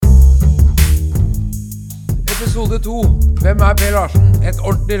Episode 2. Hvem er Per Larsen? Et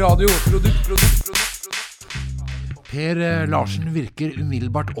ordentlig radioprodukt. Per Larsen virker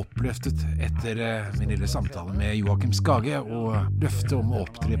umiddelbart oppløftet etter min lille samtale med Joakim Skage og løftet om å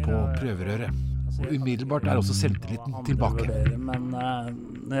opptre på Prøverøret. Og umiddelbart er også selvtilliten tilbake. Men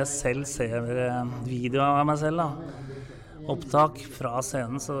når jeg selv ser videoer av meg selv, opptak fra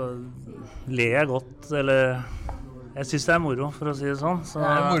scenen, så ler jeg godt, eller jeg synes det er moro, for å si det sånn. Så,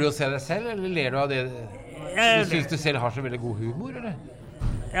 er det moro å se deg selv, eller ler du av det? Du synes du selv har så veldig god humor, eller?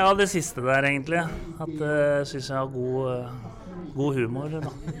 Ja, det siste der egentlig. At jeg synes jeg har god humor,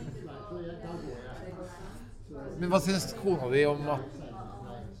 da. Men hva synes kona di om at...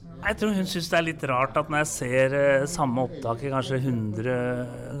 Jeg tror hun synes det er litt rart at når jeg ser samme opptaket kanskje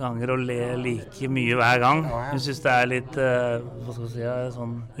 100 ganger og ler like mye hver gang. Hun synes det er litt, hva skal jeg si,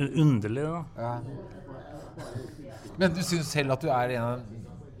 sånn underlig da. Ja. Men du synes selv at du er en av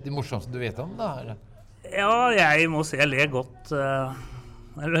de morsomste du vet om, da? Eller? Ja, jeg må si jeg ler godt.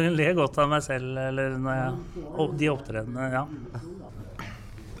 Jeg ler godt av meg selv, eller når de opptredene, ja.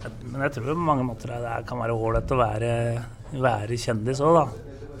 Men jeg tror på mange måter det kan være hårdt å være kjendis også, da.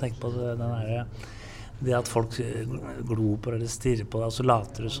 Tenk på det at folk glor på eller stirrer på deg, og så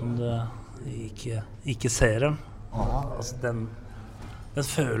later du som du ikke ser dem. Altså den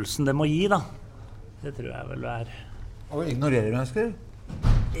følelsen det må gi, da. Det tror jeg vel er... Og ignorerer mennesker?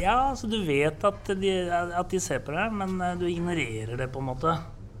 Ja, altså du vet at de ser på deg, men du ignorerer det på en måte.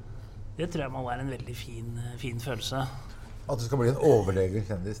 Det tror jeg må være en veldig fin følelse. At du skal bli en overlegen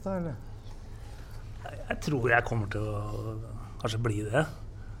kjendis da, eller? Jeg tror jeg kommer til å kanskje bli det.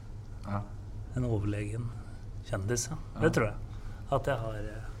 Ja. En overlegen kjendis, ja. Det tror jeg. At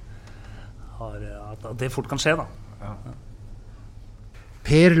at det fort kan skje, da. Ja.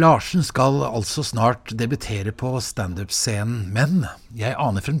 Per Larsen skal altså snart debutere på stand-up-scenen, men jeg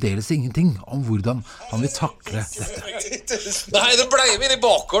aner fremdeles ingenting om hvordan han vil takle dette. Nei, det ble vi i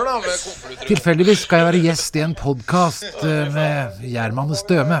bakgården da, med konvolutter. Tilfeldigvis skal jeg være gjest i en podcast med Gjerman og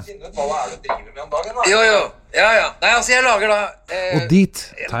Støme. Hva er det du driver med om dagen da? Jo. Ja. Nei, altså jeg lager da... Og dit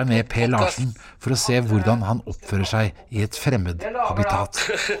tar jeg med Per Larsen for å se hvordan han oppfører seg i et fremmed habitat.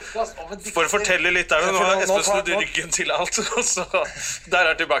 For å fortelle litt der, nå har Espen snudd ryggen til alt, og så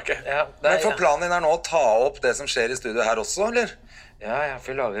der tilbake. Ja, men for planen din nå å ta opp det som skjer i studio her også, eller? Ja, for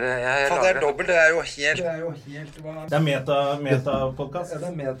jeg lager det. Faen, det dobbelt, det er jo helt... Det er meta-podcast. Ja, det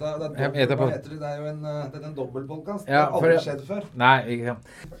er meta-podcast. Det er jo en dobbelt-podcast. Ja, det har aldri skjedd før. Nei, ikke sant.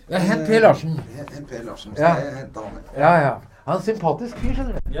 Ja, hent Per Larsen. Hent Per Larsen, så jeg henter han. Ja. Han er en sympatisk fyr,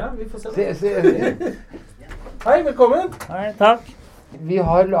 skjønner du. Ja, vi får se. Hei, velkommen. Hei, takk. Vi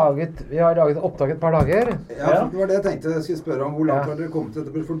har laget opptak et par dager. Ja, det var det jeg tenkte jeg skulle spørre om. Hvor langt har dere kommet til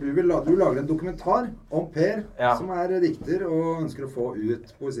dette? For du lager en dokumentar om Per, som er dikter og ønsker å få ut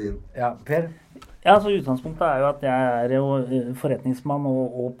poesien. Ja, Per? Ja, så utgangspunktet er jo at jeg er jo forretningsmann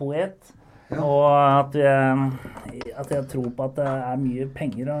og poet. Ja. Og at jeg tror på at det er mye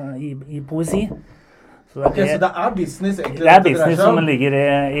penger i poesi. Så det er business egentlig? Det er business som ligger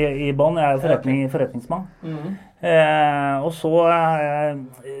i bånd. Jeg er jo forretningsmann. Og så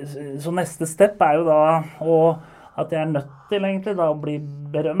neste step er jo da at jeg er nødt til egentlig da å bli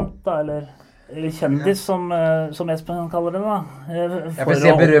berømt da, eller kjendis som Espen kaller det da. Jeg får si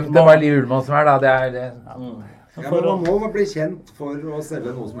berømt, det var Liv Ullmann som er da, det er det. Ja, men man må bli kjent for å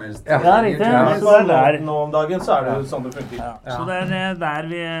selge noe som helst. Ja, riktig. Nå om dagen så er det sånn det funker. Ja. Så det er der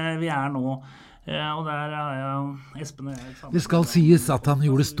vi er nå. Og der har jeg Espen og jeg sammen. Det skal sies at han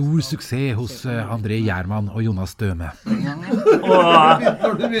gjorde stor suksess hos André Gjerman og Jonas Støme.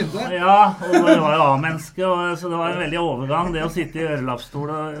 Når du begynte? Ja, og det var jo A-menneske, så det var en veldig overgang, det å sitte i ørelappstol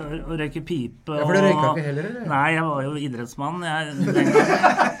og røyke pipe. Ja, for det røyka ikke heller, eller? Nei, jeg var jo idrettsmann.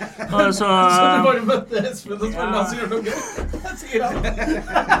 Så du bare møtte Espen og spør han som gjør noe gøy? Sier han.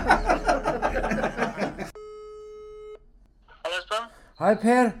 Hallo, Espen. Hei,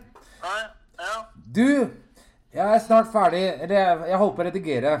 Per. Hei. Ja. Du, jeg er snart ferdig, eller jeg holder på å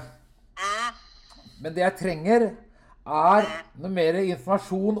redigere. Men det jeg trenger er noe mer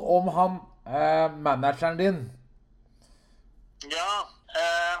informasjon om han, manageren din. Ja,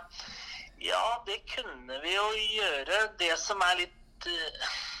 det kunne vi jo gjøre. Det som er litt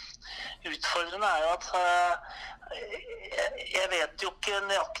utfordrende er jo at jeg vet jo ikke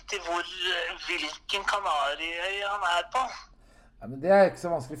nøyaktig hvilken Kanariøy han er på. Ja, men det er ikke så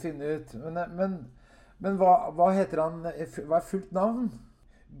vanskelig å finne ut. Men hva heter han? Hva er fullt navn?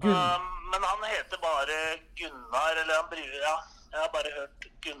 Men han heter bare Gunnar, eller jeg har bare hørt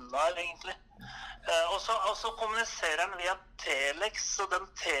Gunnar egentlig. Og så kommuniserer han via telex, og den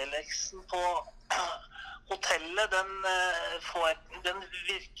telexen på hotellet, den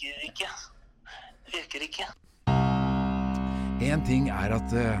virker ikke. en ting er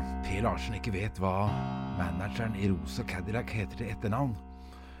at Per Larsen ikke vet hva manageren i Rosa Cadillac heter til etternavn.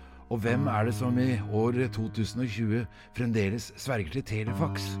 Og hvem er det som i år 2020 fremdeles sverger til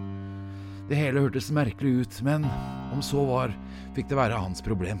telefax? Det hele hørtes merkelig ut, men om så var, fikk det være hans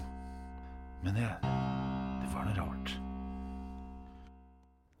problem. Men det var noe rart.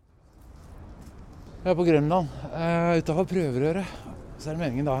 Jeg er på Grønland, utenfor Prøverøret. Så er det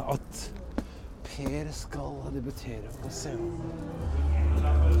meningen da at Per skal debutere på scenen.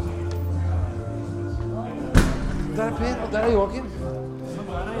 Der er Per, og der er Joakim.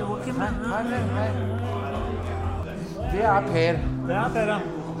 Hei. Det er Per. Det er Per, ja.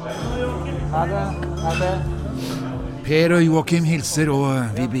 Hei det. Per og Joakim hilser, og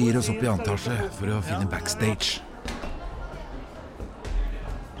vi begir oss opp i antasje for å finne backstage.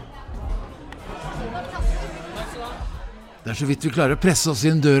 Det er så vidt vi klarer å presse oss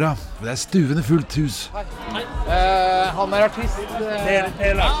inn døra, for det er stuvende fullt hus. Hei. Han er artist.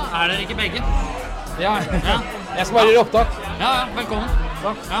 Per Larsen. Er dere ikke begge? Ja, jeg skal bare gjøre opptak. Ja, velkommen.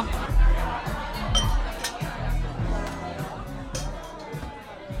 Takk. Ja.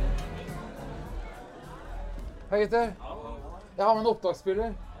 Hei gutter. Jeg har med en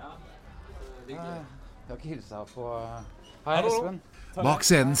opptaksspiller. Jeg har ikke hilset på... Hei, Espen. Bak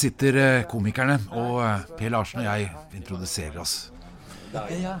scenen sitter komikerne, og Per Larsen og jeg introduserer oss.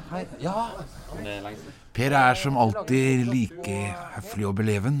 Hei. Ja. Per er som alltid like høflig og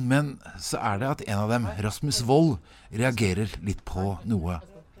beleven, men så er det at en av dem, Rasmus Wold, reagerer litt på noe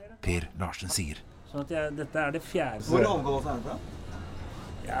Per Larsen sier. Sånn at dette er det fjerde. Hvor er Holmenkollen fra?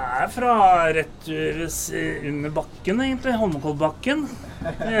 Jeg er fra rett under bakken, egentlig. Holmenkollbakken,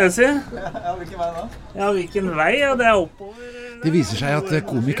 vil jeg si. Ja, hvilken vei da? Ja, hvilken vei? Ja, det er oppover. Det viser seg at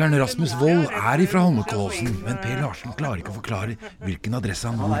komikeren Rasmus Wold er ifra Holmenkollåsen, men Per Larsen klarer ikke å forklare hvilken adresse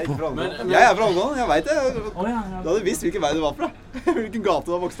han bor på. Jeg er fra Holmenkollen, jeg vet det. Du hadde visst hvilken vei du var fra. Hvilken gate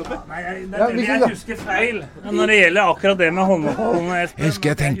du har vokst opp i. Nei, jeg husker feil når det gjelder akkurat det med Holmenkollen. Jeg husker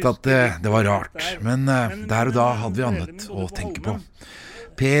jeg tenkte at det var rart, men der og da hadde vi annet å tenke på.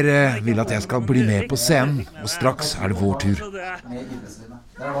 Per vil at jeg skal bli med på scenen, og straks er det vår tur.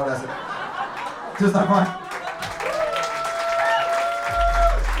 Der var det jeg sier. Tusen takk for meg.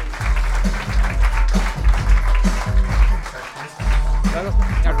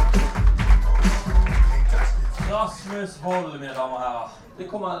 Rasmus Wold, mine damer og herrer. Det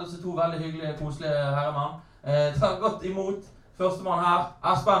kommer disse to veldig hyggelige, koselige herremann. Ta godt imot førstemann her,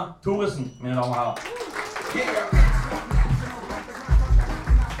 Espen Thoresen, mine damer og herrer.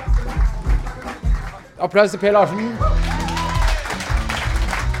 Applaus til Per Larsen.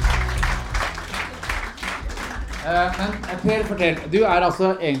 Men Per, fortell. Du er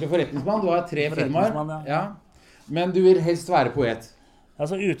altså egentlig forretningsmann. Du har 3 firmaer. Ja. Men du vil helst være poet.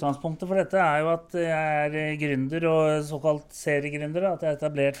 Altså, utgangspunktet for dette er jo at jeg er gründer og såkalt seriegründer, at jeg har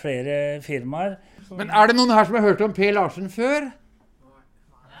etablert flere firmaer. Men er det noen her som har hørt om Per Larsen før?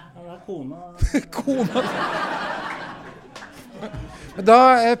 Ja, det er kona. Kona. Men da,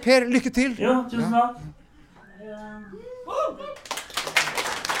 Per, lykke til. Jo, tusen takk.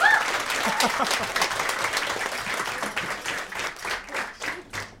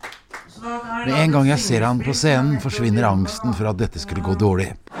 Med en gang jeg ser han på scenen, forsvinner angsten for at dette skulle gå dårlig.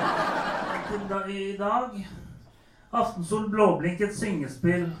 I dag, Aftensol blåblinket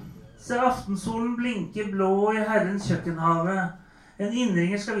syngespill. Se aftensolen blinke blå i Herrens kjøkkenhave. En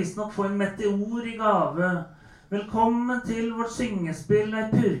innringer skal visstnok få en meteor i gave. Velkommen til vårt syngespill, ei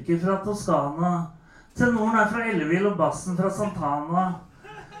purke fra Toskana. Tenoren er fra Ellevill og bassen fra Santana.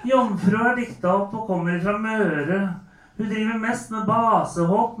 Jomfru er dikta opp og kommer fra Møre. Hun driver mest med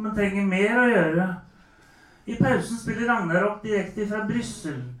basehopp, men trenger mer å gjøre. I pausen spiller Ragnarok direkte fra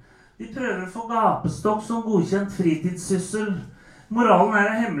Bryssel. De prøver å få gapestokk som godkjent fritidssyssel. Moralen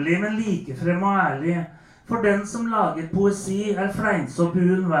er hemmelig, men likefrem og ærlig. For den som lager poesi er fleinsopp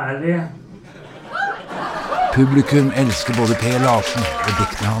uunnværlig. Publikum elsker både Per Larsen og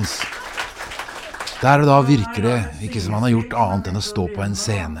diktene hans. Der og da virker det ikke som han har gjort annet enn å stå på en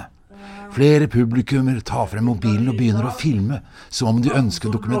scene. Flere publikummer tar frem mobilen og begynner å filme, som om de ønsker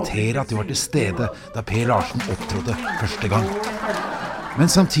å dokumentere at de var til stede da Per Larsen opptrådte første gang. Men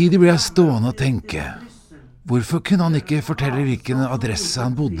samtidig blir jeg stående og tenke, hvorfor kunne han ikke fortelle hvilken adresse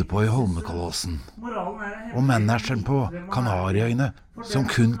han bodde på i Holmenkollåsen? Og manageren på Kanariøyene, som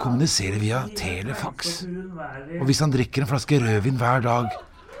kun kommuniserer via telefax. Og hvis han drikker en flaske rødvin hver dag,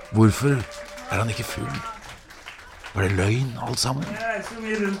 hvorfor er han ikke full? Var det løgn alt sammen? Jeg reiser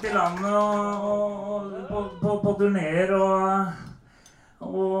mye rundt i landet og på turnéer,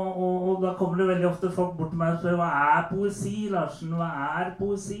 og da kommer det veldig ofte folk bort til meg og spør, hva er poesi, Larsen? Hva er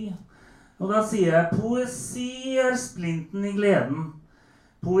poesi? Og da sier jeg, poesi splinten I gleden.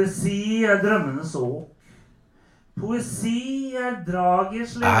 Poesi drømmenes åk. Poesi drag I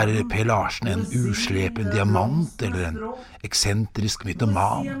sleden. Per Larsen en uslepen diamant eller en eksentrisk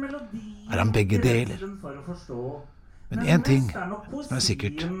mytoman? Han begge deler? Men en ting som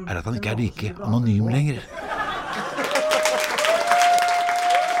sikkert at han ikke like anonym lenger.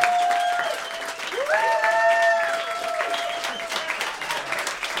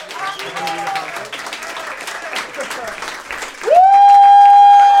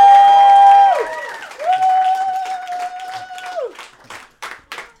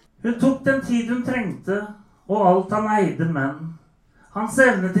 Hun tok den tid hun trengte, og alt han eide, men hans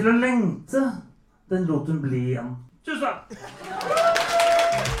evne til å lengte, den lot hun bli igjen. Tusen takk!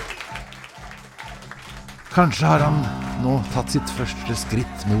 Kanskje har han nå tatt sitt første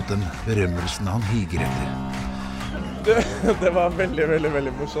skritt mot den berømmelsen han higer etter. Det var veldig, veldig,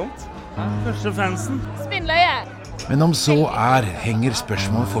 veldig morsomt. Første fansen. Spinnløye. Men om så henger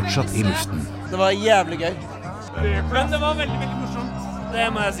spørsmålet fortsatt I luften. Det var jævlig gøy. Men det var veldig, veldig morsomt. Det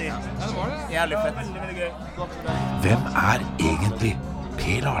må jeg si. Ja, det var det. Jævlig fett. Veldig, veldig gøy. Hvem egentlig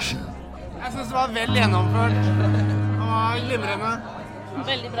Per Larsen? Jeg synes det var vel gjennomført. Det var glimrende.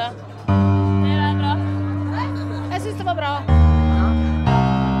 Veldig bra.